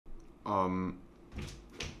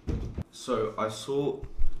So I saw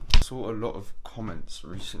a lot of comments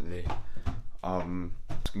recently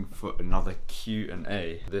asking for another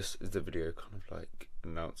Q&A. This is the video kind of like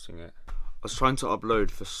announcing it. I was trying to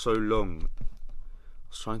upload for so long. I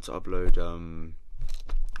was trying to upload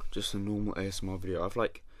just a normal ASMR video.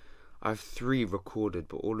 I have 3 recorded,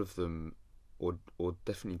 but all of them, or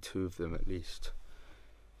definitely 2 of them at least,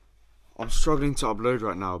 I'm struggling to upload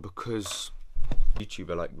right now because YouTube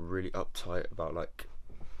are like really uptight about like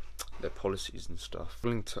their policies and stuff.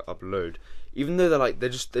 Struggling to upload, even though they're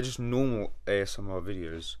just normal ASMR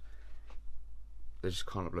videos. They just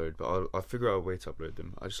can't upload, but I'll figure out a way to upload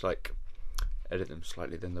them. I just like edit them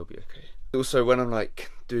slightly, then they'll be okay. Also, when I'm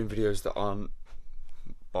like doing videos that aren't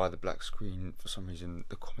by the black screen, for some reason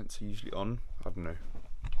the comments are usually on. I don't know.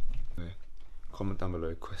 Anyway, comment down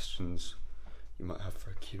below questions you might have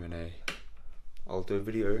for a Q&A. I'll do a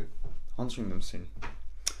video answering them soon.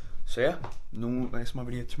 So yeah, normal ASMR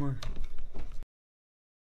video tomorrow.